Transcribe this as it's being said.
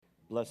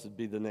Blessed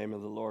be the name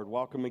of the Lord.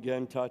 Welcome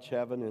again, Touch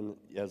Heaven. And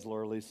as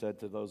Laura Lee said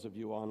to those of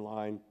you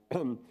online,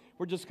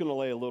 we're just going to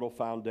lay a little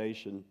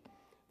foundation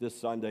this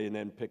Sunday and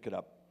then pick it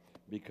up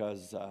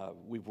because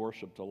we've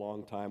worshiped a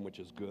long time, which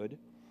is good.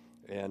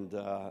 And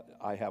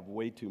I have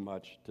way too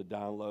much to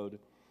download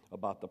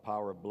about the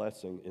power of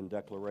blessing in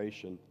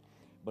declaration.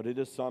 But it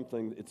is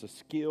something, it's a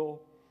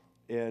skill,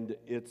 and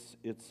it's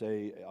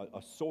a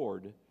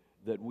sword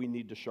that we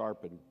need to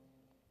sharpen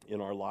in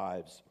our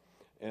lives.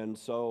 And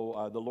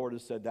so the Lord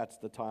has said that's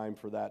the time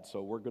for that.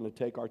 So we're going to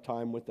take our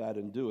time with that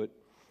and do it.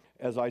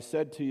 As I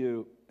said to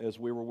you as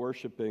we were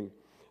worshiping,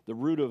 the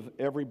root of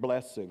every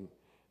blessing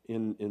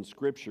in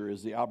Scripture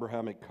is the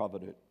Abrahamic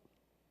covenant.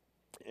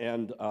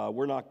 And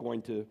we're not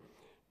going to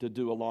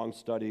do a long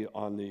study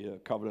on the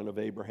covenant of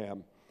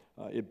Abraham.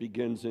 It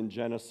begins in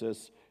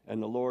Genesis,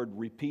 and the Lord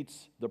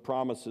repeats the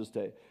promises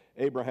to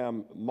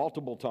Abraham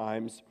multiple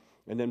times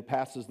and then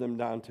passes them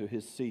down to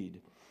his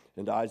seed,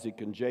 and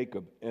Isaac and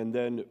Jacob. And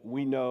then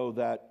we know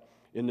that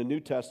in the New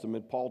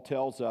Testament, Paul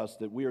tells us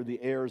that we are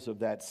the heirs of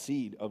that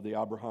seed of the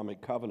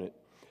Abrahamic covenant.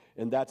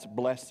 And that's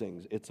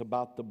blessings. It's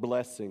about the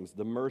blessings,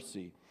 the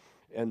mercy,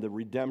 and the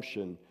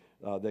redemption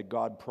that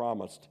God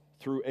promised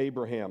through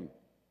Abraham.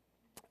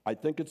 I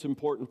think it's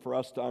important for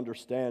us to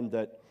understand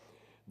that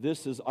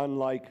this is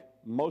unlike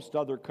most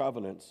other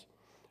covenants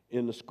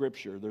in the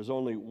Scripture. There's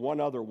only one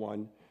other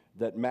one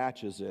that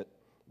matches it,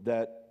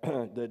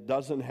 that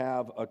doesn't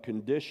have a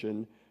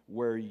condition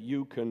where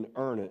you can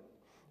earn it,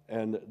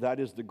 and that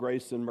is the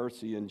grace and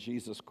mercy in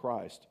Jesus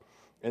Christ.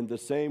 And the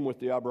same with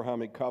the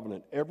Abrahamic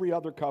covenant. Every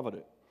other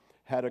covenant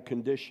had a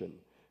condition,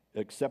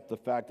 except the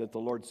fact that the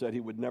Lord said he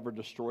would never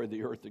destroy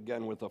the earth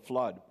again with a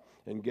flood,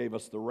 and gave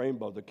us the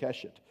rainbow, the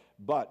Keshet.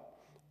 But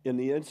in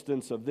the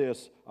instance of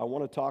this, I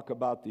want to talk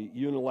about the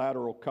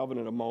unilateral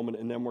covenant a moment,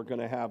 and then we're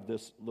going to have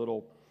this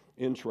little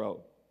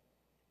intro.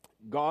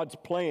 God's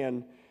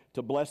plan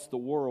to bless the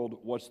world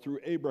was through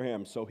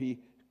Abraham, so he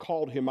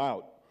called him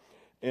out.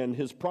 And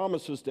his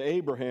promises to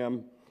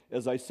Abraham,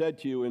 as I said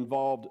to you,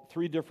 involved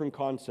three different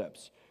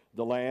concepts: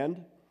 the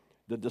land,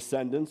 the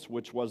descendants,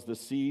 which was the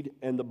seed,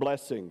 and the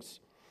blessings.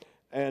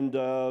 And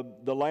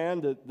the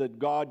land that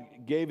God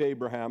gave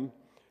Abraham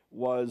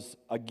was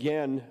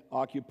again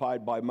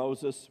occupied by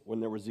Moses when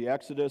there was the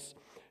Exodus.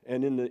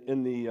 And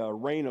in the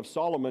reign of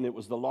Solomon, it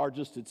was the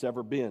largest it's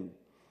ever been.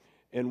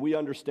 And we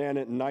understand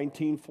it in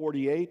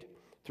 1948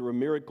 through a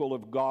miracle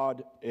of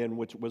God, and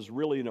which was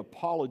really an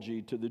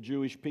apology to the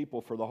Jewish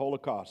people for the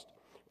Holocaust,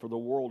 for the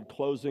world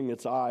closing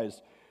its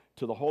eyes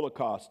to the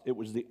Holocaust. It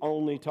was the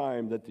only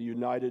time that the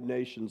United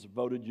Nations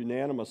voted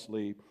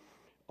unanimously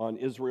on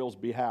Israel's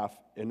behalf,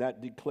 and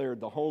that declared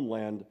the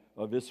homeland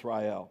of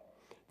Israel.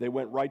 They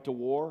went right to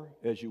war.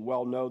 As you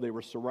well know, they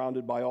were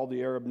surrounded by all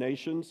the Arab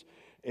nations,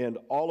 and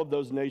all of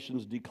those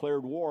nations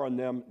declared war on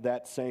them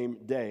that same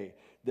day.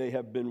 They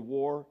have been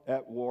war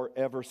at war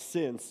ever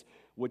since,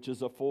 which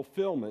is a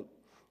fulfillment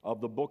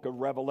of the book of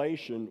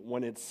Revelation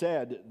when it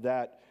said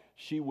that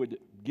she would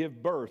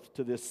give birth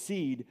to this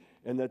seed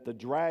and that the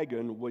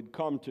dragon would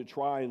come to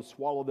try and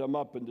swallow them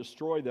up and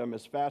destroy them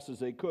as fast as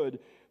they could,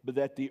 but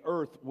that the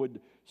earth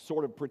would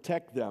sort of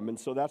protect them. And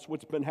so that's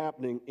what's been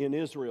happening in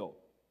Israel.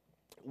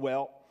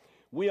 Well,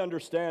 we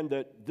understand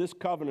that this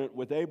covenant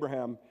with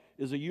Abraham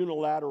is a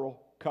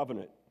unilateral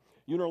covenant.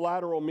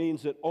 Unilateral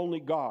means that only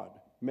God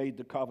made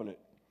the covenant.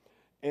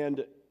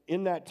 And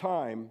in that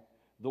time,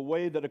 the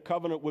way that a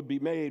covenant would be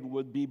made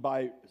would be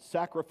by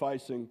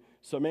sacrificing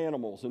some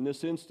animals. In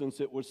this instance,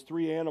 it was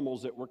 3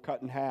 animals that were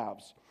cut in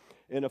halves.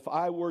 And if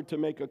I were to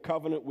make a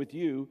covenant with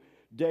you,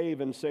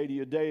 Dave, and say to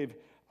you, Dave,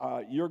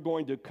 you're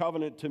going to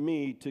covenant to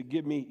me to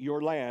give me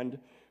your land,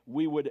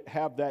 we would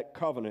have that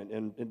covenant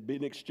and be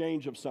an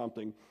exchange of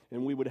something,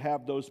 and we would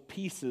have those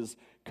pieces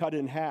cut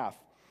in half.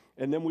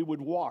 And then we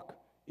would walk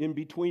in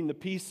between the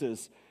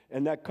pieces,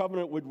 and that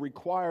covenant would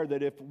require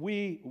that if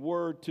we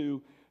were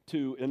to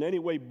in any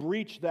way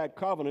breach that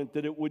covenant,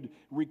 that it would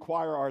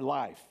require our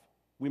life.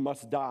 We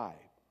must die.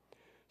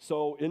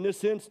 So in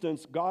this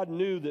instance, God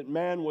knew that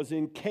man was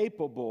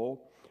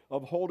incapable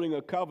of holding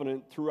a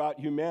covenant throughout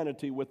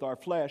humanity with our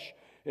flesh,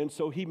 and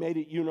so he made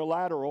it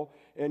unilateral,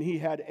 and he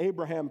had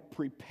Abraham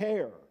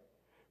prepare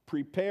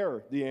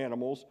the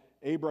animals.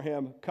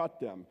 Abraham cut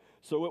them.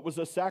 So it was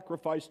a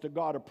sacrifice to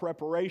God, a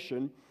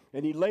preparation,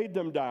 and he laid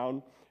them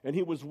down, and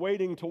he was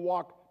waiting to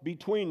walk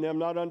between them,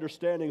 not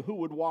understanding who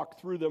would walk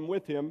through them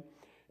with him.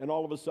 And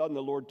all of a sudden,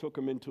 the Lord took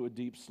him into a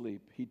deep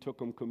sleep. He took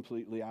him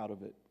completely out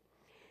of it.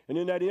 And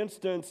in that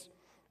instance,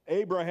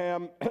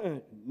 Abraham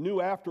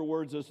knew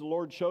afterwards, as the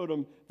Lord showed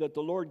him, that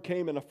the Lord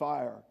came in a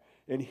fire,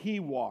 and he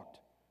walked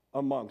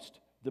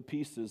amongst the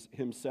pieces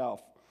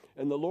himself.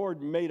 And the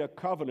Lord made a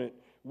covenant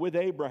with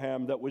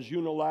Abraham that was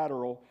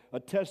unilateral,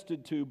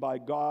 attested to by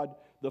God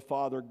the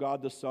Father,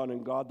 God the Son,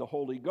 and God the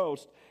Holy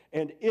Ghost.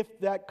 And if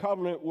that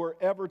covenant were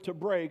ever to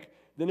break,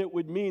 then it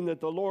would mean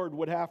that the Lord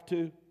would have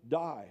to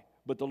die.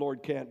 But the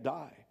Lord can't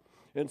die.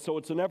 And so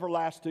it's an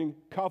everlasting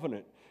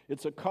covenant.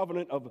 It's a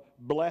covenant of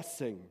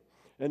blessing.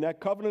 And that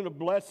covenant of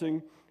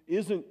blessing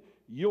isn't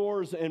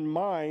yours and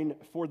mine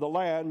for the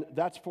land,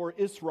 that's for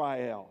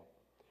Israel.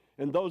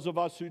 And those of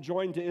us who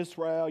join to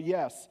Israel,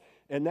 yes,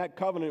 and that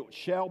covenant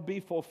shall be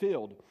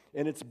fulfilled.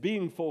 And it's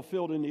being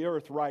fulfilled in the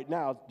earth right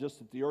now, just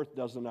that the earth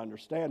doesn't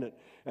understand it.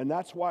 And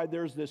that's why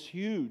there's this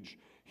huge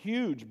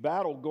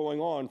battle going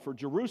on for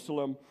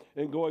Jerusalem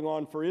and going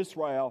on for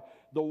Israel.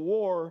 The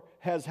war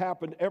has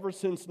happened ever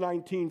since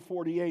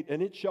 1948,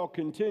 and it shall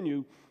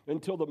continue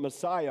until the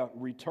Messiah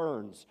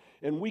returns.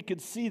 And we could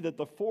see that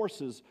the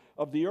forces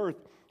of the earth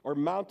are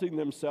mounting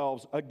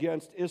themselves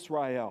against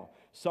Israel.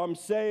 Some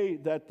say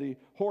that the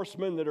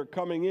horsemen that are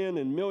coming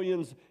in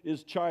millions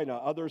is China.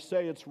 Others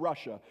say it's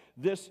Russia.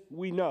 This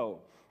we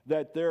know,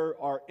 that there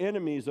are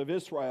enemies of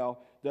Israel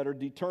that are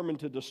determined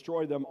to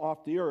destroy them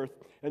off the earth.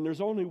 And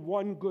there's only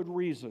one good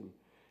reason.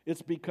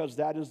 It's because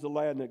that is the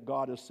land that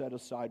God has set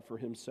aside for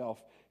himself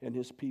and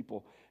his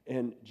people.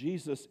 And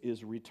Jesus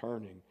is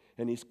returning.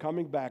 And he's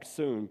coming back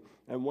soon.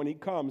 And when he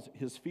comes,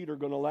 his feet are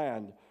going to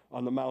land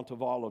on the Mount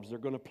of Olives. They're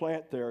going to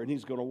plant there, and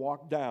he's going to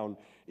walk down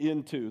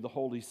into the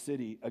holy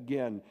city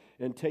again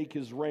and take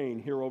his reign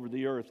here over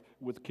the earth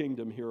with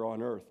kingdom here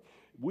on earth.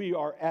 We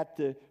are at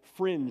the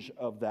fringe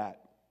of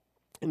that.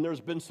 And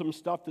there's been some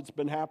stuff that's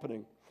been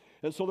happening.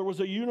 And so there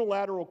was a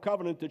unilateral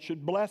covenant that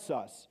should bless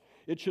us.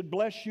 It should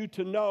bless you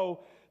to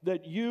know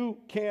that you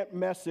can't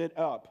mess it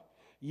up.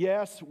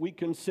 Yes, we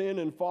can sin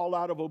and fall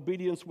out of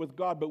obedience with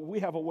God, but we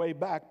have a way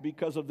back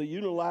because of the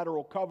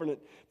unilateral covenant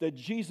that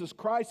Jesus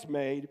Christ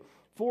made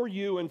for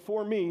you and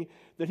for me,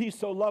 that he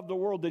so loved the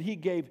world that he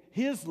gave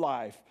his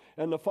life,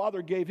 and the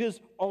Father gave his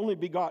only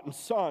begotten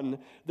Son,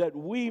 that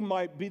we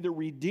might be the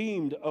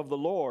redeemed of the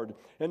Lord,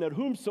 and that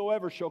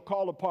whomsoever shall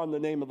call upon the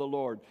name of the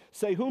Lord.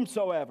 Say,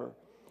 whomsoever.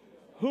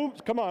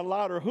 Come on,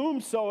 louder.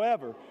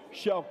 Whomsoever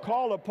shall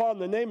call upon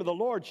the name of the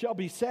Lord shall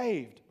be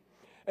saved.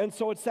 And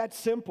so it's that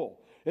simple.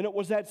 And it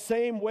was that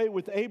same way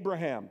with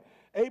Abraham.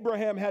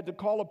 Abraham had to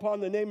call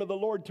upon the name of the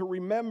Lord to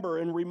remember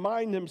and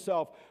remind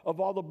himself of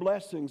all the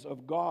blessings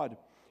of God.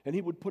 And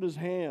he would put his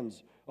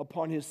hands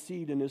upon his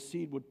seed, and his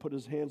seed would put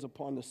his hands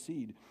upon the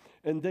seed.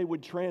 And they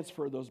would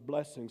transfer those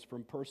blessings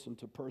from person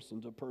to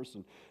person to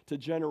person, to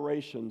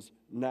generations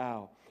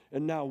now.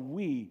 And now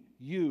we,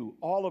 you,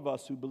 all of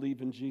us who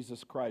believe in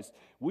Jesus Christ,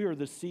 we are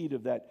the seed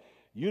of that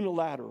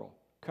unilateral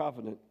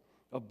covenant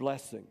of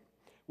blessing.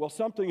 Well,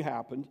 something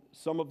happened.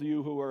 Some of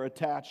you who are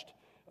attached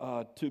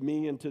to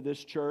me and to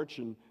this church,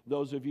 and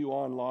those of you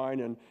online,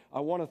 and I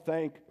want to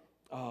thank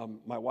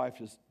my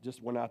wife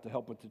just went out to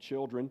help with the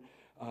children.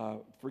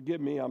 Forgive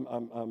me, I'm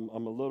a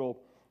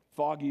little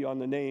foggy on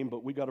the name,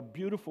 but we got a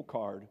beautiful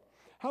card.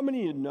 How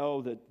many of you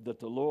know that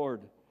the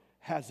Lord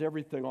has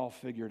everything all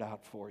figured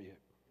out for you?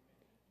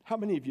 How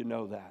many of you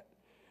know that?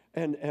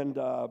 And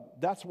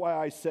that's why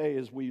I say,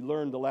 as we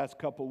learned the last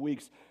couple of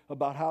weeks,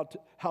 about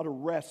how to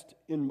rest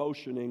in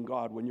motion in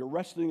God. When you're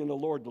resting in the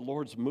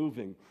Lord's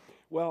moving.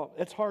 Well,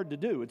 it's hard to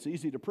do. It's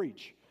easy to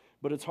preach,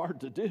 but it's hard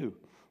to do.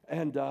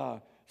 And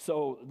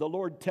so the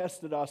Lord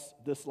tested us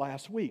this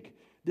last week,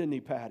 didn't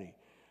he, Patty?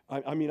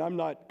 I mean, I'm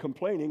not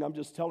complaining. I'm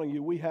just telling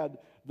you, we had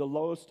the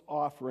lowest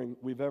offering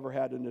we've ever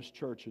had in this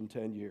church in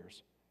 10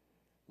 years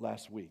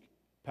last week.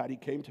 Patty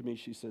came to me.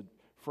 She said,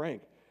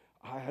 Frank,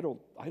 I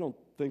don't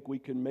think we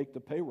can make the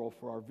payroll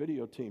for our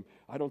video team.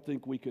 I don't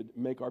think we could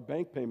make our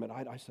bank payment.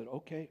 I said,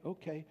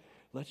 okay,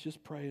 let's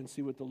just pray and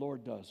see what the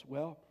Lord does.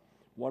 Well,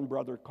 one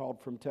brother called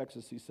from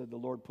Texas. He said, the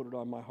Lord put it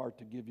on my heart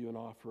to give you an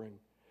offering.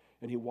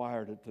 And he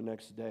wired it the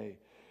next day.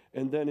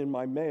 And then in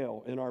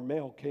our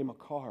mail came a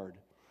card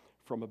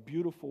from a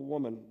beautiful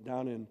woman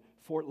down in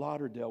Fort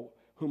Lauderdale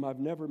whom I've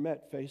never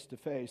met face to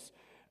face.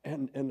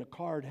 And the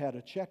card had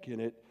a check in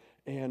it.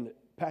 And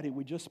Patty,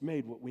 we just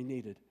made what we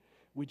needed.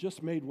 We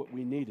just made what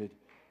we needed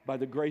by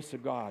the grace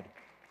of God.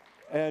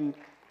 But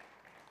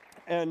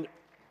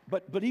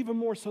even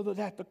more so than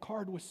that, the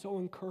card was so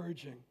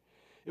encouraging.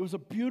 It was a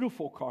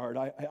beautiful card.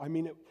 I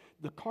mean,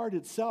 the card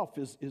itself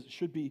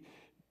should be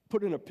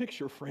put in a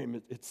picture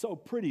frame. It's so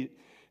pretty,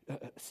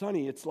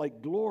 Sonny. It's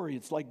like glory.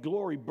 It's like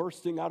glory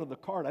bursting out of the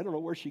card. I don't know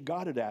where she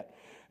got it at.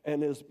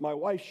 And as my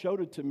wife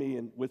showed it to me,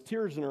 and with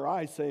tears in her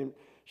eyes,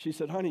 she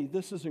said, honey,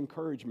 this is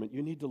encouragement.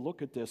 You need to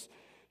look at this.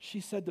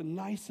 She said the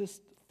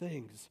nicest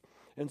things,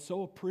 and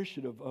so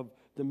appreciative of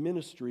the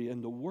ministry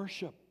and the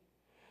worship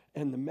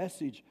and the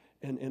message,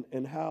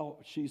 and how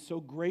she's so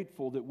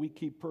grateful that we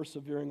keep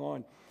persevering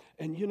on.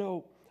 And you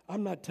know,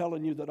 I'm not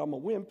telling you that I'm a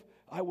wimp.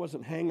 I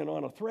wasn't hanging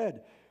on a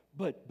thread.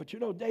 But you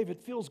know, Dave,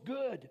 it feels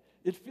good.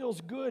 It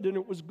feels good, and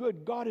it was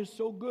good. God is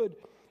so good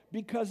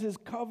because his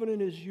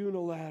covenant is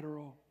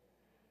unilateral.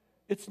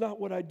 It's not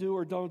what I do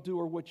or don't do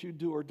or what you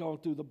do or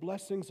don't do. The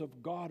blessings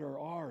of God are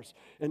ours,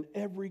 and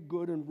every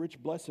good and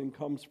rich blessing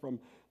comes from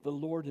the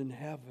Lord in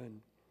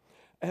heaven.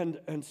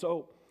 And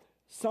so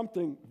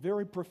something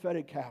very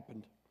prophetic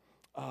happened.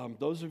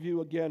 Those of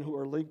you, again, who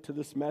are linked to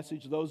this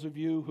message, those of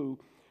you who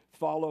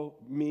follow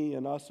me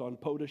and us on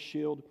POTUS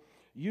Shield,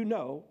 you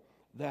know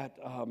that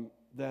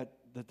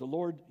the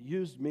Lord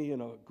used me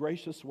in a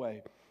gracious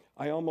way.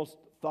 I almost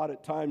thought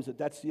at times that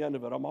that's the end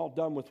of it. I'm all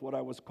done with what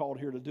I was called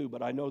here to do,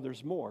 but I know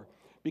there's more.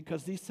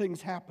 because these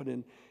things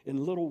happen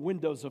in little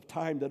windows of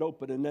time that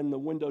open, and then the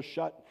windows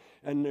shut,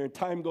 and their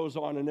time goes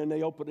on, and then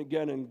they open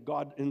again, and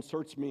God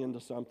inserts me into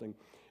something.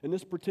 In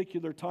this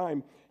particular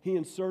time, he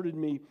inserted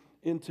me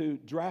into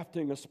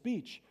drafting a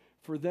speech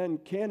for then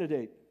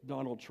candidate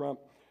Donald Trump,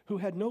 who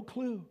had no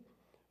clue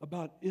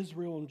about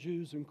Israel and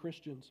Jews and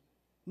Christians.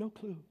 No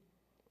clue.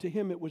 To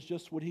him, it was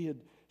just what he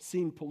had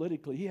seen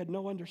politically. He had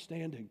no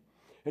understanding.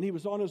 And he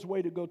was on his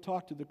way to go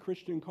talk to the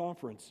Christian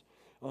conference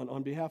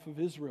on behalf of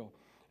Israel.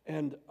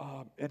 And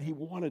he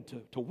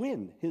wanted to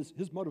win.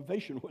 His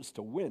motivation was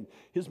to win.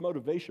 His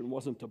motivation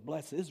wasn't to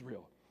bless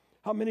Israel.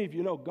 How many of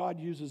you know God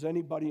uses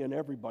anybody and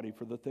everybody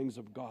for the things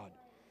of God?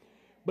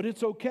 But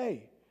it's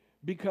okay,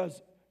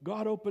 because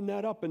God opened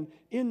that up. And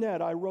in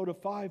that, I wrote a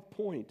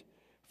 5-point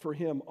for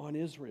him on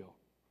Israel.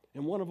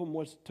 And one of them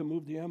was to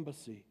move the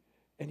embassy.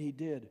 And he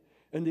did.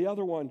 And the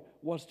other one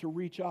was to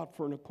reach out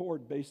for an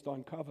accord based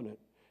on covenant.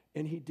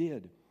 And he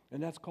did.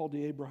 And that's called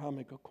the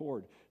Abrahamic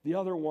Accord. The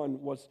other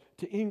one was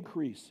to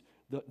increase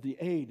the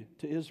aid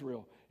to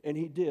Israel. And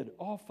he did.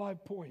 All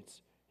 5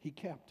 points he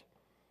kept.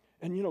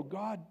 And you know,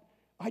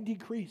 I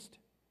decreased,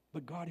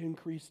 but God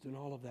increased in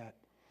all of that.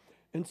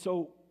 And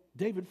so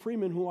David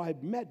Freeman, who I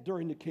met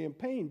during the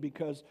campaign,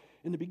 because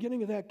in the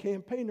beginning of that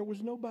campaign, there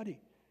was nobody.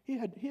 He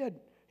had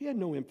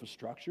no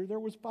infrastructure. There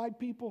was 5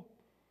 people.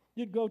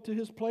 You'd go to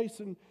his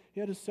place, and he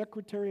had his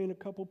secretary and a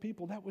couple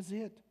people. That was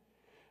it.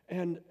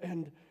 And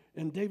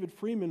David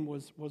Freeman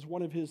was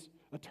one of his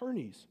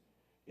attorneys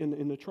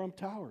in the Trump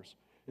Towers.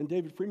 And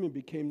David Freeman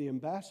became the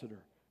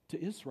ambassador to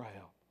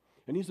Israel.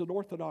 And he's an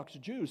Orthodox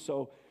Jew.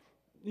 So,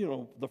 you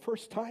know, the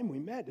first time we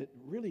met, it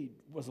really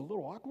was a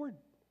little awkward.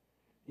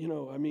 You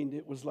know, I mean,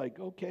 it was like,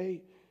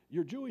 okay,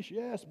 you're Jewish,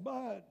 yes,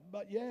 but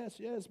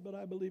yes, but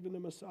I believe in the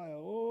Messiah.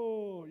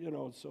 Oh, you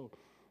know, so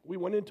we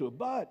went into it.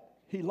 But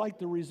he liked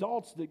the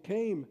results that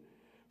came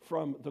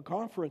from the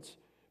conference,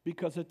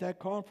 because at that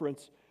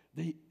conference,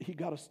 he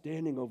got a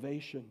standing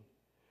ovation.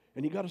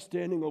 And he got a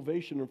standing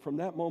ovation, and from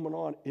that moment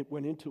on, it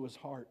went into his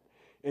heart.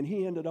 And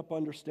he ended up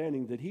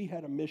understanding that he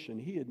had a mission.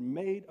 He had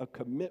made a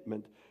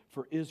commitment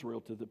for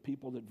Israel to the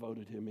people that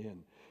voted him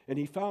in. And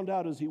he found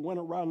out as he went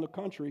around the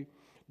country,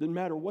 didn't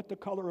matter what the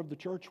color of the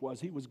church was,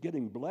 he was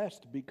getting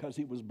blessed because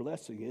he was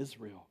blessing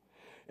Israel.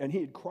 And he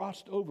had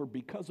crossed over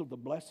because of the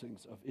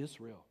blessings of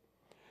Israel.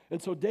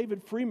 And so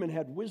David Freeman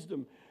had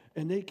wisdom,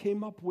 and they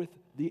came up with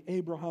the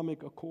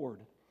Abrahamic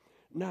Accord.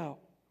 Now,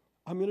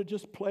 I'm going to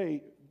just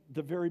play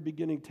the very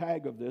beginning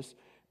tag of this.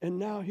 And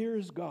now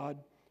here's God.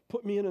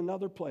 Put me in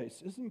another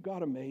place. Isn't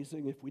God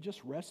amazing if we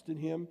just rest in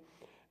him?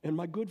 And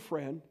my good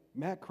friend,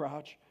 Matt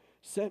Crouch,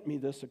 sent me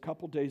this a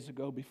couple days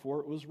ago before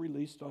it was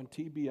released on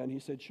TBN. He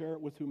said, share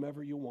it with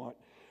whomever you want.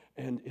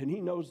 And he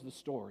knows the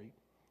story,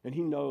 and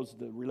he knows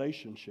the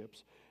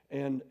relationships.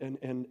 And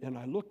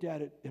I looked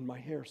at it, and my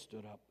hair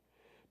stood up,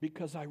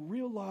 because I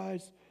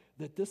realized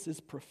that this is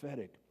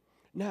prophetic.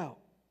 Now,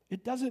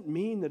 it doesn't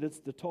mean that it's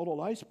the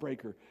total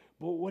icebreaker,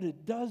 but what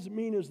it does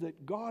mean is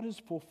that God is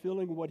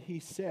fulfilling what he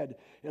said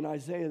in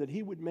Isaiah, that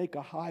he would make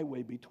a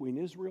highway between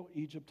Israel,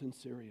 Egypt, and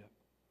Syria,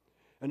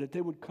 and that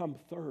they would come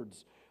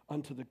thirds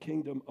unto the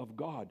kingdom of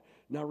God.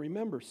 Now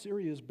remember,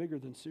 Syria is bigger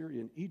than Syria,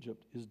 and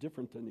Egypt is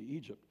different than the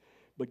Egypt,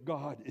 but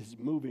God is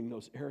moving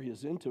those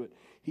areas into it.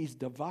 He's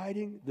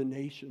dividing the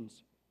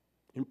nations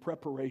in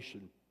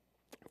preparation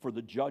for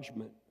the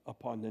judgment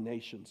upon the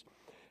nations.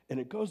 And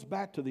it goes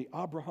back to the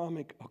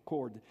Abrahamic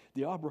Accord,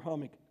 the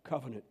Abrahamic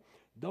covenant.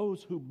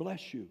 Those who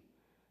bless you,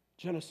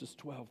 Genesis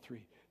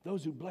 12:3.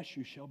 Those who bless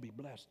you shall be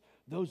blessed.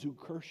 Those who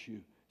curse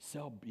you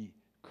shall be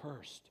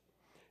cursed.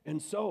 And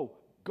so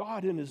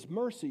God in his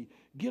mercy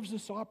gives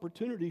us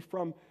opportunity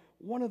from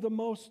one of the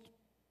most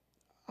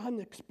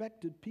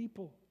unexpected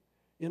people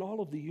in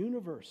all of the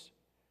universe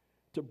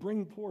to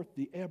bring forth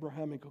the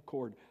Abrahamic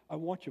Accord. I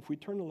want you, if we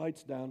turn the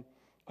lights down,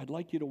 I'd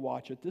like you to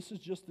watch it. This is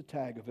just the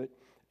tag of it.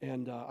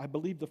 And I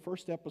believe the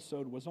first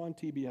episode was on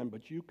TBN,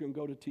 but you can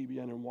go to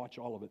TBN and watch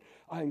all of it.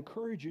 I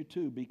encourage you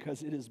to,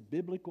 because it is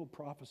biblical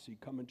prophecy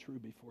coming true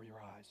before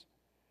your eyes.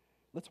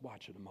 Let's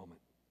watch it a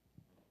moment.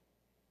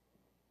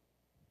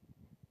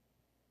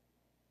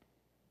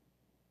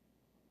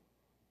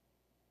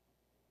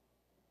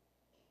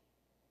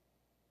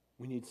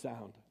 We need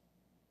sound.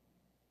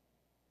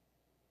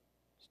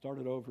 Start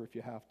it over if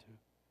you have to.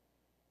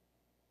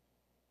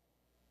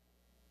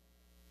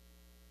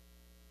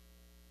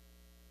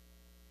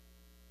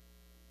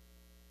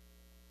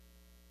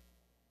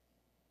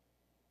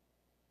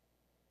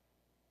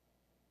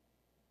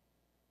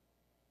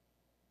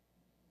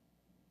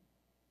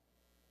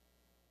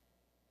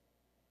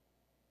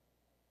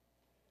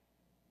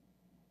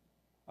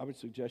 I would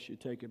suggest you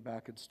take it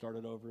back and start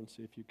it over and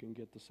see if you can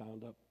get the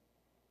sound up.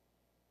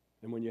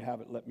 And when you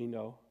have it, let me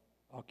know.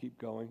 I'll keep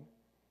going.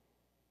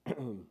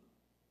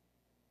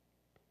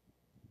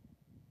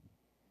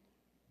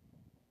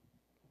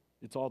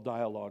 It's all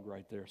dialogue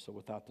right there, so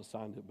without the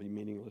sound, it'll be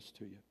meaningless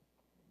to you.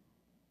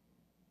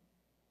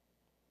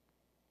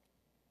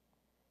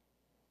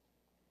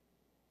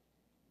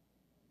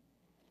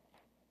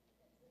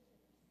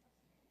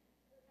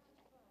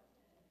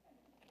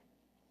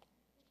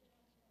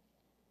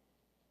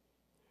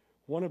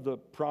 one of the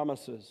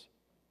promises,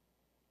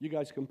 you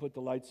guys can put the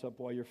lights up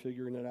while you're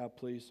figuring it out,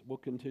 please. We'll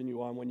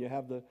continue on. When you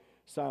have the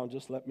sound,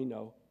 just let me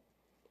know.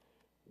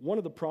 One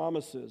of the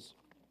promises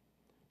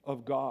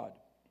of God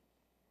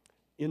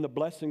in the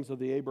blessings of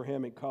the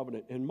Abrahamic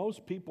covenant, and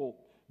most people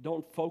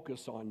don't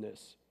focus on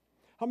this.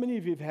 How many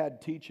of you have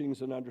had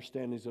teachings and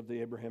understandings of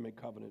the Abrahamic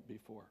covenant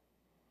before?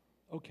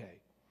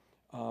 Okay.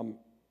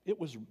 It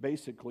was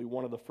basically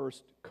one of the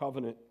first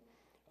covenant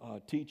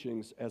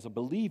teachings as a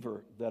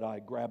believer that I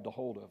grabbed a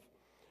hold of.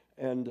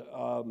 And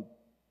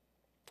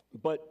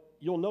but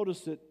you'll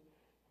notice that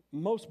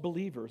most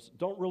believers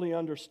don't really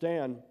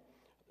understand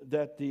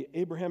that the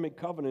Abrahamic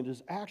covenant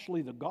is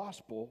actually the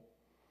gospel,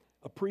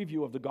 a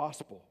preview of the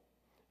gospel.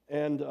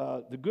 And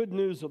the good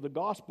news of the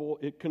gospel,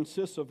 it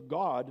consists of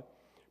God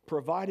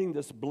providing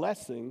this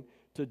blessing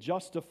to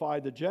justify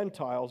the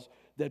Gentiles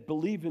that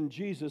believe in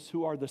Jesus,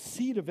 who are the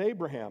seed of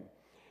Abraham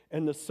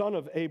and the son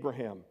of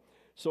Abraham.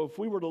 So if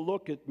we were to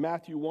look at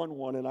Matthew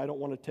 1:1, and I don't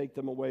want to take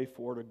them away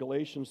for it, or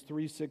Galatians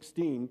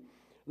 3:16,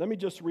 let me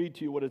just read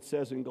to you what it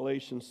says in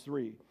Galatians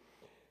 3.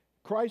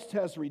 Christ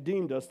has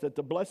redeemed us that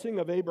the blessing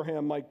of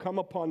Abraham might come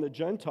upon the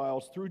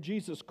Gentiles through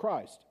Jesus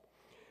Christ,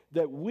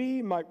 that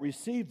we might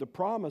receive the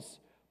promise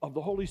of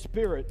the Holy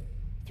Spirit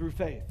through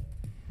faith.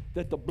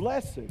 That the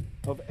blessing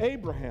of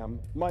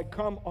Abraham might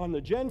come on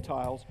the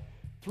Gentiles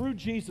through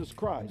Jesus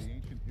Christ,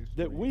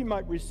 that we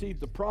might receive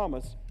the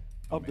promise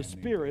of the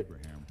Spirit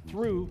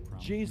through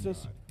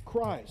Jesus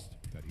Christ.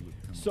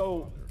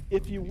 So,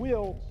 if you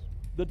will,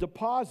 the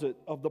deposit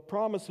of the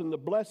promise and the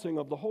blessing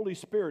of the Holy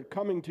Spirit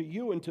coming to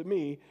you and to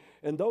me,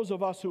 and those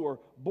of us who are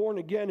born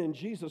again in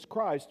Jesus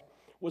Christ,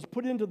 was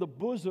put into the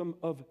bosom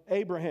of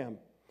Abraham.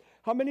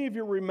 How many of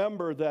you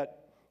remember that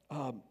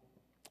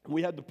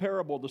we had the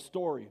parable, the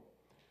story,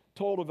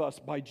 told of us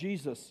by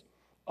Jesus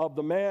of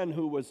the man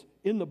who was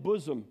in the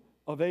bosom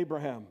of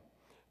Abraham,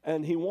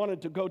 and he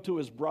wanted to go to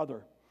his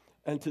brother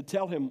and to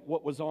tell him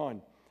what was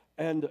on.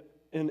 And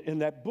in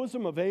that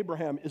bosom of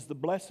Abraham is the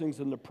blessings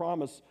and the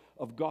promise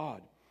of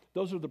God.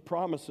 Those are the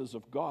promises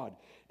of God.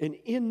 And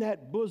in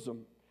that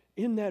bosom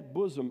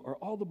are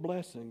all the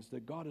blessings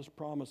that God has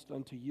promised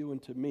unto you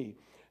and to me.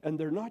 And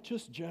they're not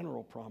just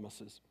general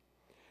promises.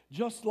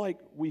 Just like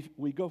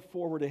we go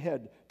forward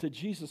ahead to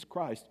Jesus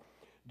Christ.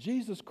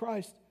 Jesus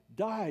Christ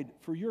died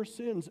for your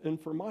sins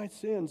and for my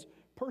sins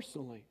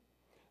personally.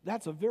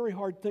 That's a very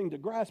hard thing to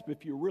grasp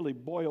if you really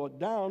boil it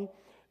down.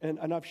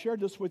 And I've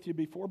shared this with you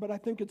before, but I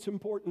think it's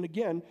important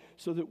again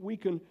so that we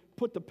can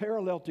put the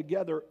parallel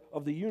together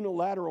of the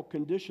unilateral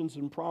conditions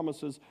and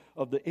promises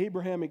of the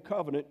Abrahamic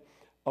covenant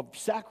of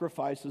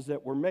sacrifices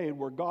that were made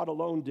where God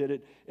alone did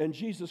it, and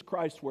Jesus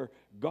Christ where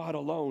God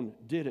alone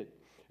did it.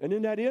 And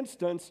in that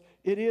instance,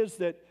 it is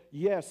that,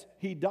 yes,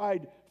 he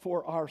died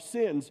for our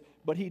sins,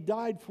 but he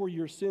died for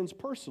your sins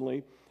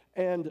personally.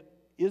 And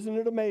isn't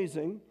it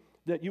amazing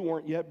that you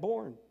weren't yet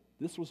born?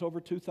 This was over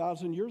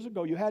 2,000 years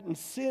ago. You hadn't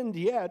sinned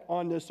yet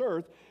on this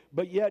earth,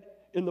 but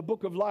yet in the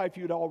book of life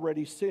you'd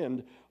already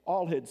sinned.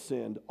 All had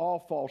sinned. All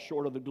fall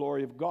short of the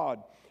glory of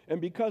God.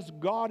 And because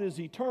God is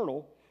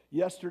eternal,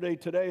 yesterday,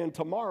 today, and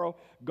tomorrow,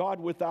 God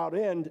without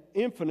end,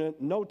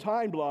 infinite, no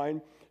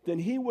timeline, then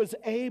he was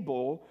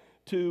able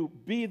to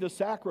be the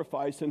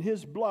sacrifice in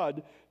his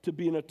blood to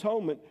be an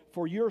atonement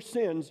for your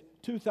sins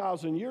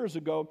 2,000 years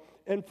ago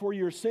and for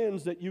your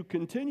sins that you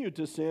continue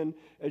to sin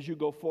as you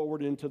go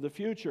forward into the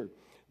future.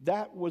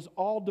 That was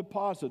all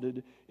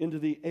deposited into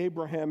the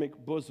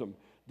Abrahamic bosom,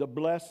 the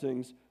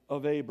blessings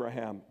of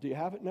Abraham. Do you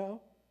have it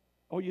now?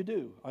 Oh, you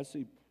do. I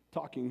see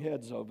talking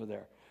heads over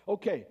there.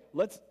 Okay,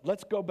 let's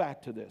go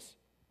back to this,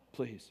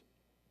 please.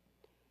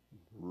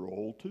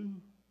 Roll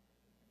 2.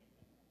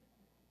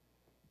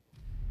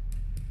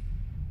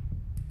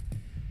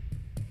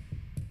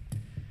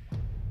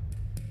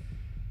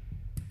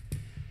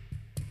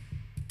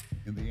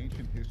 In the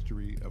ancient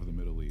history of the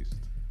Middle East,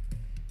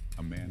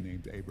 a man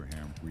named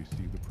Abraham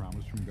received the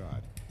promise from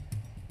God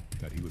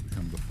that he would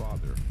become the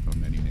father of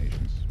many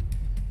nations.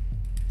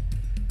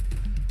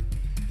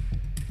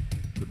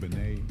 The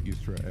Bnei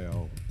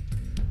Yisrael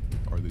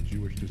are the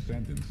Jewish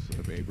descendants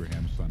of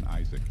Abraham's son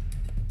Isaac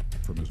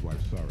from his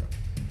wife Sarah.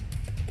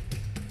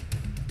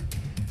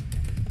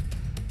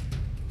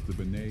 The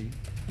Bnei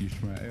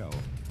Ishmael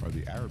are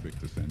the Arabic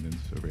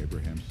descendants of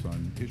Abraham's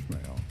son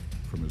Ishmael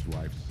from his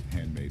wife's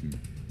handmaiden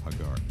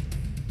Hagar.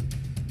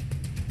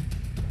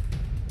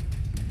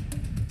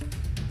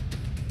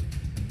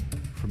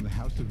 From the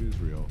house of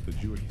Israel, the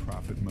Jewish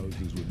prophet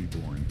Moses would be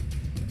born,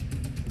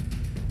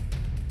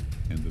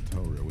 and the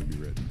Torah would be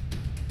written.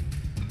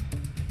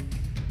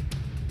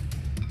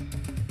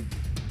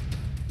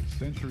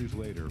 Centuries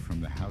later,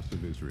 from the house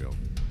of Israel,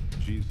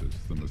 Jesus,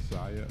 the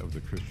Messiah of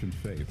the Christian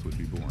faith, would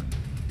be born,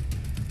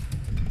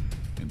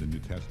 and the New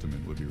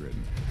Testament would be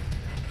written.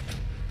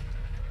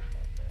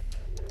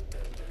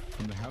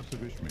 From the house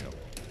of Ishmael,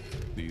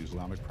 the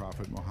Islamic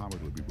prophet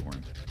Muhammad would be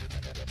born,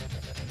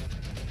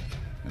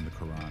 and the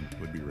Quran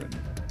would be written.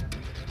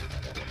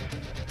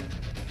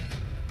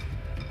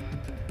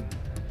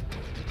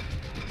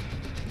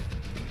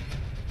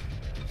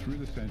 Through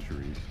the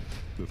centuries,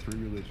 the three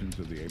religions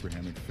of the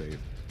Abrahamic faith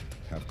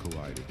have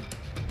collided.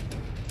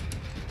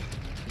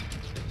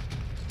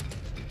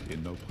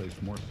 In no place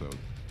more so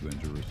than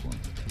Jerusalem.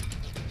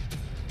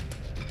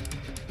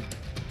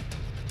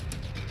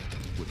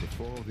 With the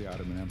fall of the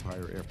Ottoman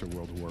Empire after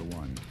World War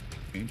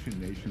I, ancient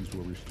nations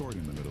were restored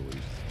in the Middle East,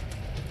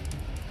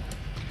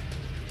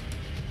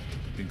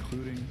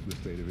 including the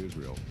state of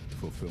Israel,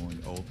 fulfilling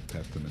Old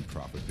Testament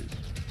prophecies.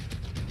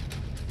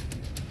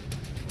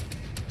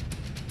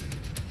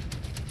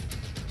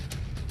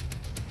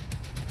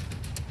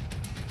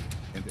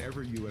 And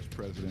every U.S.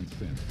 president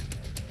since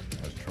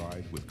has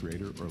tried with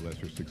greater or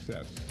lesser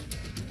success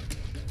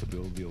to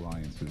build the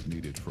alliances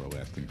needed for a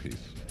lasting peace.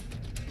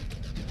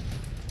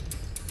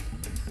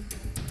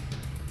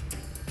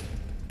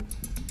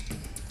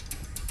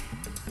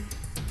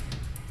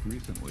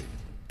 Recently,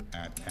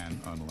 at an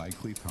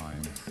unlikely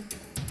time,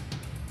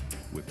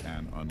 with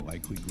an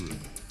unlikely group,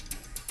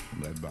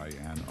 led by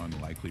an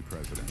unlikely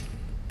president,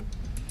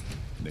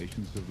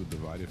 nations of the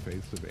divided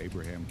faiths of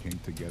Abraham came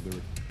together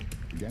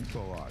against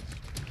all odds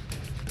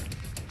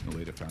and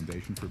laid a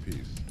foundation for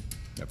peace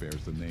that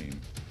bears the name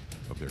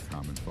of their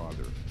common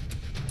father,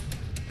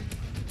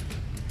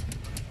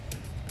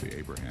 the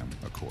Abraham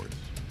Accords.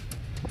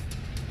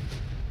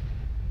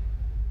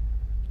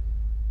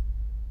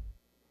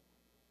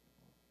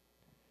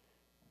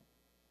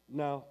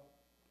 Now,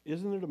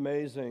 isn't it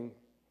amazing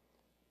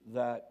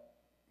that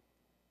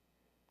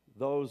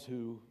those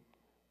who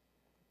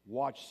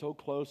watch so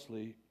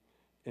closely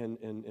and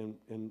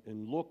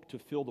look to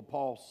feel the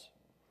pulse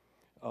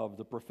of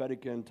the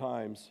prophetic end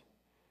times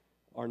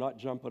are not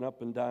jumping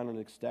up and down and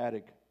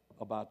ecstatic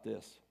about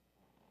this?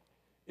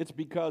 It's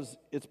because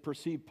it's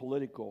perceived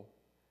political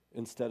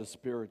instead of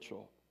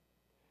spiritual.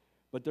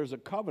 But there's a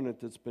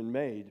covenant that's been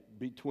made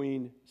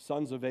between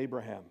sons of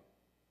Abraham.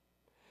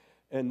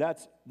 And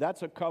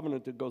that's a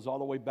covenant that goes all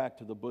the way back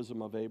to the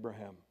bosom of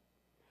Abraham.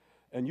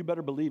 And you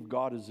better believe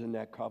God is in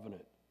that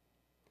covenant.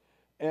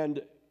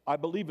 And I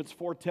believe it's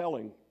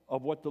foretelling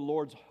of what the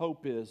Lord's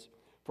hope is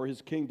for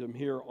his kingdom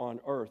here on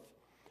earth.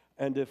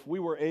 And if we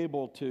were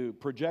able to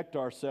project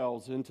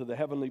ourselves into the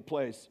heavenly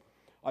place,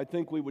 I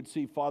think we would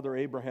see Father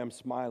Abraham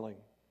smiling,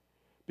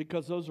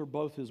 because those are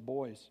both his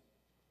boys,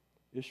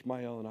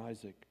 Ishmael and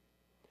Isaac.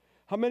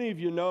 How many of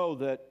you know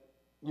that,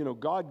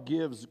 God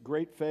gives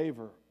great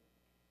favor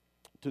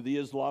to the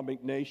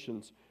Islamic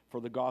nations for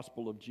the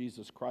gospel of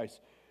Jesus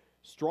Christ?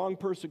 Strong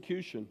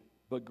persecution,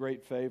 but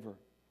great favor.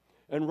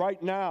 And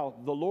right now,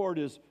 the Lord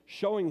is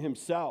showing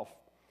himself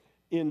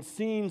in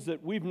scenes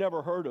that we've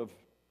never heard of,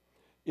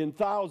 in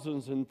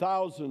thousands and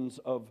thousands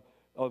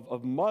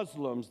of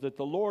Muslims, that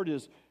the Lord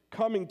is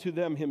coming to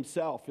them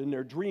himself in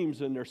their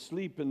dreams, in their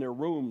sleep, in their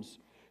rooms,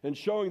 and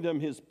showing them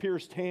his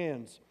pierced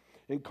hands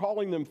and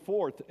calling them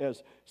forth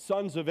as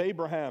sons of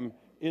Abraham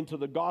into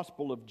the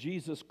gospel of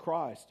Jesus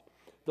Christ.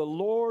 The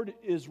Lord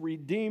is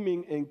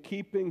redeeming and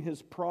keeping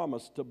his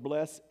promise to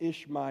bless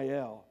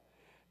Ishmael,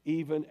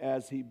 even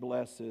as he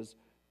blesses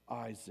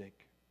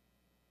Isaac.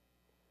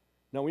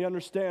 Now we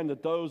understand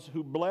that those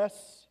who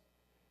bless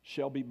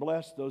shall be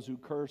blessed, those who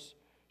curse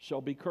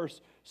shall be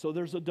cursed. So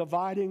there's a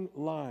dividing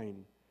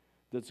line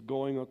that's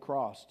going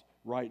across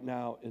right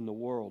now in the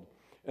world.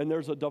 And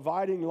there's a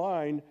dividing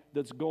line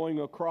that's going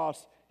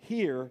across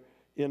here,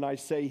 and I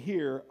say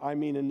here, I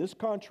mean in this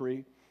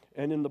country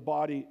and in the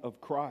body of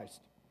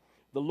Christ.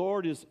 The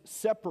Lord is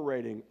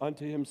separating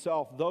unto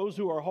himself those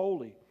who are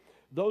holy,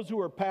 those who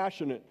are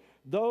passionate,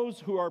 those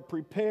who are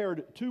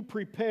prepared to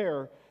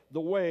prepare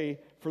the way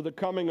for the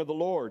coming of the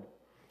Lord.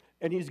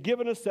 And he's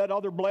given us that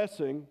other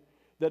blessing,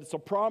 that it's a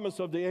promise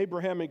of the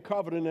Abrahamic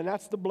covenant, and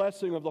that's the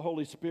blessing of the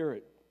Holy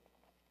Spirit.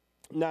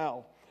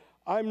 Now,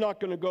 I'm not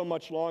going to go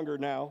much longer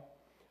now.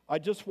 I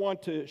just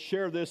want to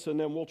share this, and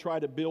then we'll try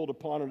to build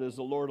upon it as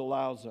the Lord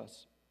allows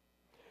us.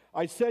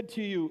 I said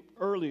to you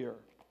earlier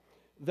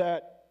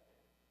that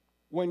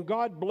when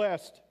God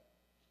blessed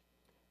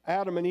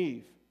Adam and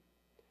Eve,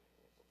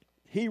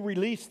 he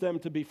released them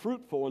to be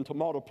fruitful and to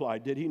multiply,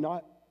 did he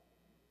not?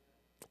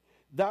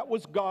 That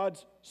was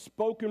God's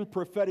spoken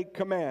prophetic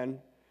command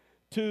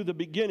to the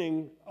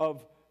beginning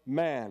of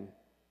man.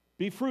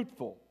 Be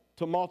fruitful,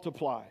 to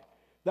multiply.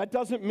 That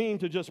doesn't mean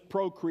to just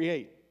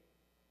procreate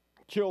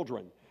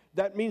children.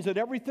 That means that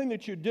everything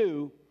that you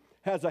do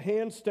has a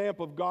hand stamp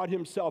of God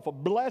himself, a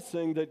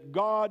blessing that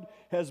God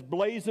has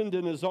blazoned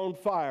in his own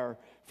fire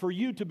for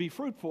you to be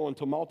fruitful and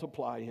to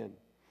multiply in.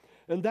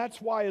 And that's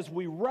why as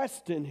we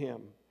rest in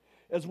him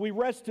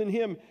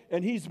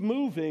and he's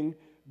moving,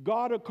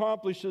 God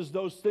accomplishes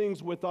those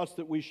things with us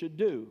that we should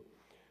do.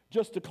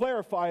 Just to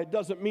clarify, it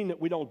doesn't mean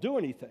that we don't do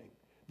anything,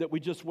 that we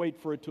just wait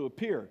for it to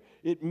appear.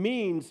 It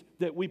means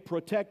that we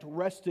protect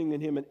resting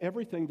in him in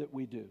everything that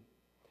we do.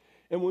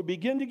 And when we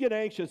begin to get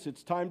anxious,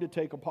 it's time to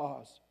take a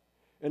pause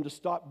and to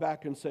stop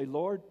back and say,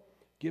 Lord,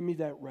 give me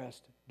that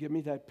rest. Give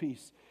me that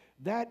peace.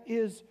 That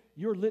is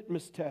your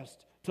litmus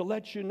test to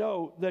let you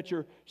know that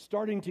you're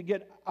starting to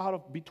get out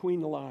of between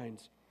the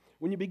lines.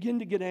 When you begin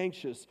to get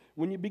anxious,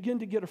 when you begin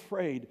to get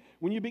afraid,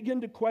 when you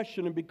begin to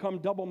question and become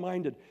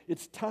double-minded,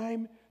 it's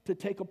time to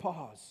take a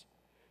pause.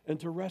 and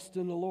to rest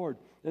in the Lord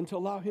and to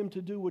allow Him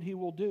to do what He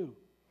will do.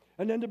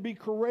 And then to be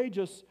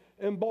courageous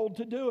and bold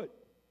to do it.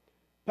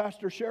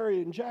 Pastor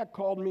Sherry and Jack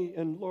called me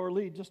and Laura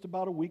Lee just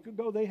about a week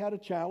ago. They had a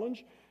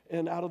challenge,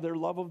 and out of their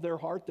love of their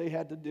heart, they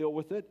had to deal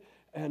with it.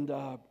 And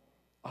I'm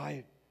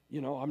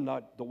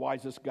not the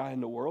wisest guy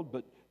in the world,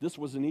 but this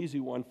was an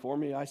easy one for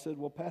me. I said,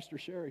 well, Pastor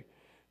Sherry,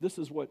 this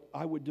is what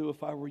I would do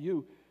if I were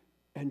you.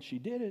 And she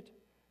did it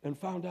and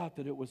found out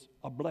that it was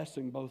a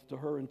blessing both to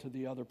her and to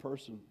the other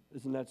person.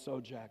 Isn't that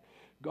so, Jack?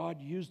 God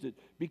used it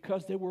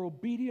because they were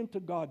obedient to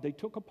God. They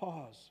took a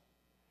pause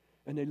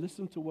and they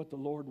listened to what the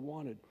Lord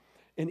wanted.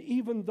 And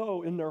even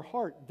though in their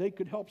heart they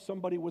could help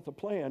somebody with a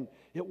plan,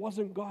 it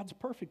wasn't God's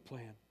perfect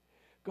plan.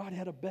 God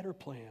had a better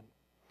plan.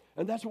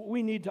 And that's what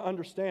we need to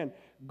understand.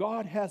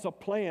 God has a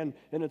plan,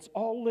 and it's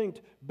all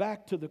linked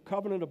back to the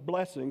covenant of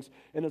blessings,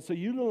 and it's a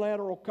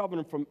unilateral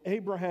covenant from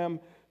Abraham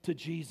to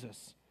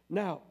Jesus.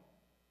 Now,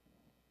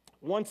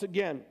 once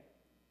again,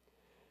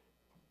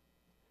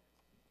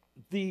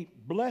 the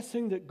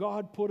blessing that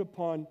God put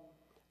upon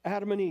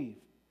Adam and Eve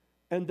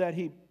and that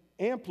He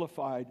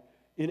amplified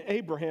in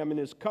Abraham in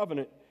His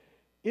covenant,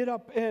 it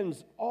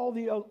upends all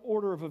the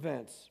order of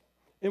events.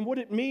 And what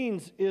it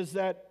means is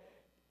that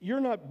you're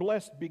not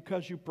blessed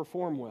because you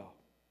perform well.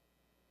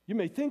 You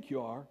may think you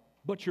are,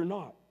 but you're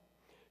not.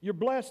 You're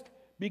blessed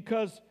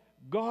because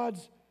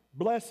God's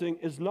blessing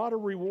is not a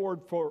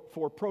reward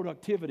for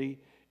productivity.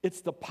 It's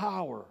the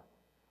power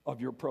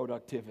of your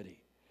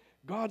productivity.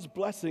 God's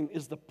blessing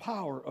is the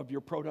power of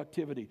your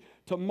productivity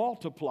to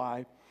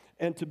multiply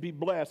and to be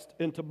blessed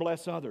and to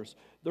bless others.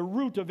 The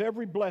root of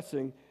every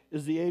blessing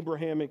is the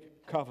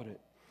Abrahamic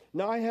covenant.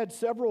 Now, I had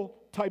several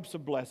types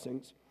of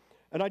blessings,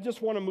 and I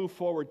just want to move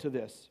forward to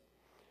this.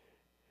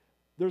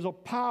 There's a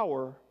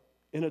power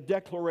in a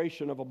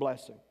declaration of a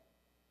blessing.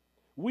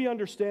 We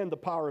understand the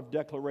power of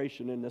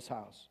declaration in this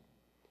house.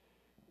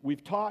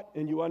 We've taught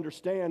and you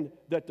understand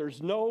that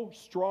there's no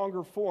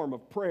stronger form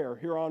of prayer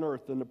here on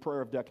earth than the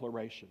prayer of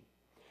declaration.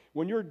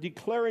 When you're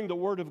declaring the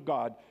word of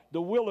God,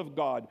 the will of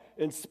God,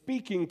 and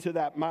speaking to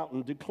that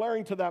mountain,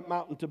 declaring to that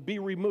mountain to be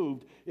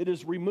removed, it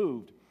is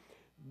removed.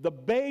 The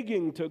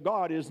begging to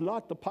God is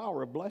not the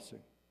power of blessing.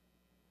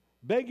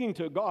 Begging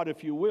to God,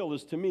 if you will,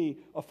 is to me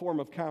a form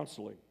of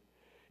counseling.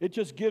 It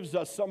just gives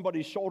us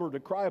somebody's shoulder to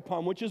cry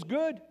upon, which is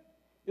good.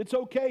 It's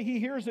okay. He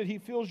hears it. He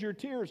feels your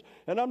tears.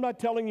 And I'm not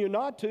telling you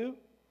not to.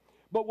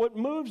 But what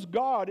moves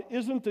God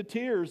isn't the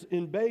tears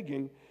in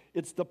begging.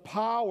 It's the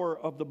power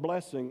of the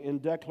blessing in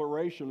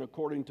declaration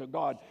according to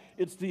God.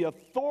 It's the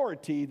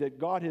authority that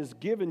God has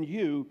given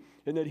you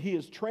and that He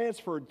has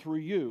transferred through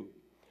you.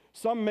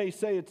 Some may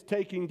say it's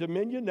taking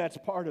dominion. That's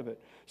part of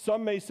it.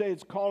 Some may say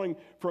it's calling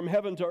from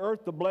heaven to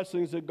earth the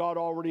blessings that God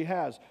already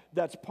has.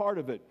 That's part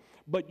of it.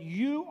 But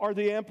you are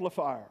the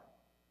amplifier.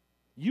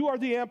 You are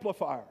the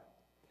amplifier.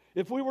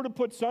 If we were to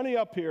put Sonny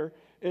up here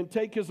and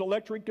take his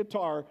electric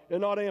guitar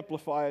and not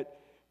amplify it,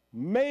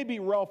 maybe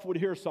Ralph would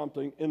hear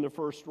something in the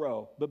first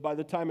row. But by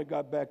the time it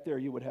got back there,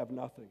 you would have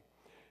nothing.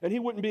 And he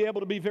wouldn't be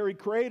able to be very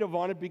creative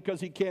on it because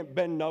he can't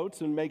bend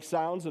notes and make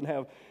sounds and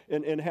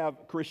have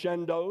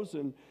crescendos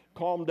and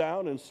calm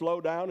down and slow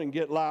down and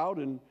get loud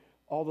and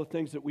all the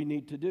things that we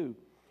need to do.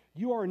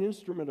 You are an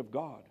instrument of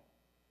God,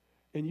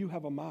 and you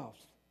have a mouth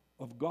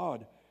of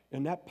God,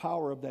 and that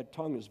power of that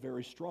tongue is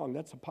very strong.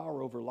 That's a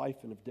power over life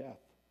and of death.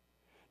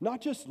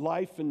 Not just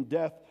life and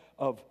death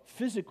of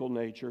physical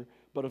nature,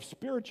 but of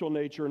spiritual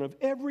nature and of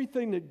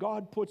everything that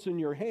God puts in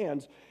your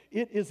hands.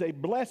 It is a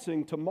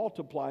blessing to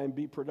multiply and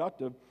be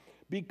productive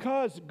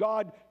because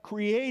God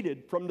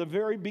created from the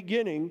very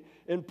beginning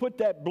and put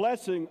that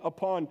blessing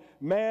upon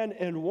man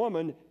and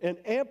woman and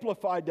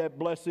amplified that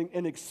blessing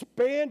and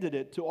expanded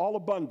it to all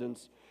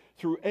abundance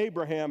through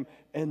Abraham.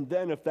 And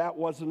then if that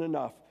wasn't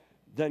enough,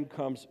 then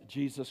comes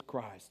Jesus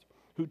Christ,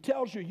 who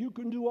tells you you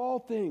can do all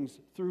things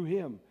through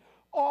Him.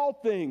 All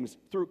things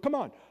through, come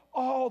on,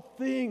 all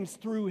things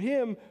through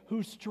Him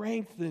who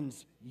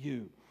strengthens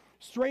you.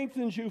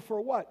 Strengthens you for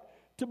what?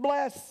 To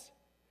bless,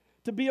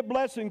 to be a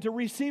blessing, to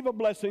receive a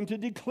blessing, to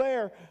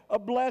declare a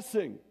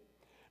blessing.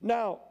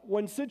 Now,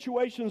 when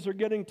situations are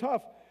getting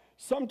tough,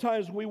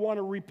 sometimes we want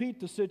to repeat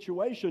the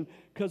situation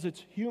because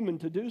it's human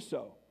to do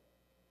so.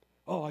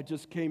 Oh, I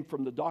just came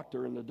from the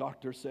doctor, and the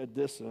doctor said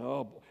this, and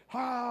oh,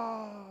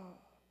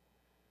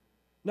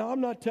 Now,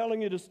 I'm not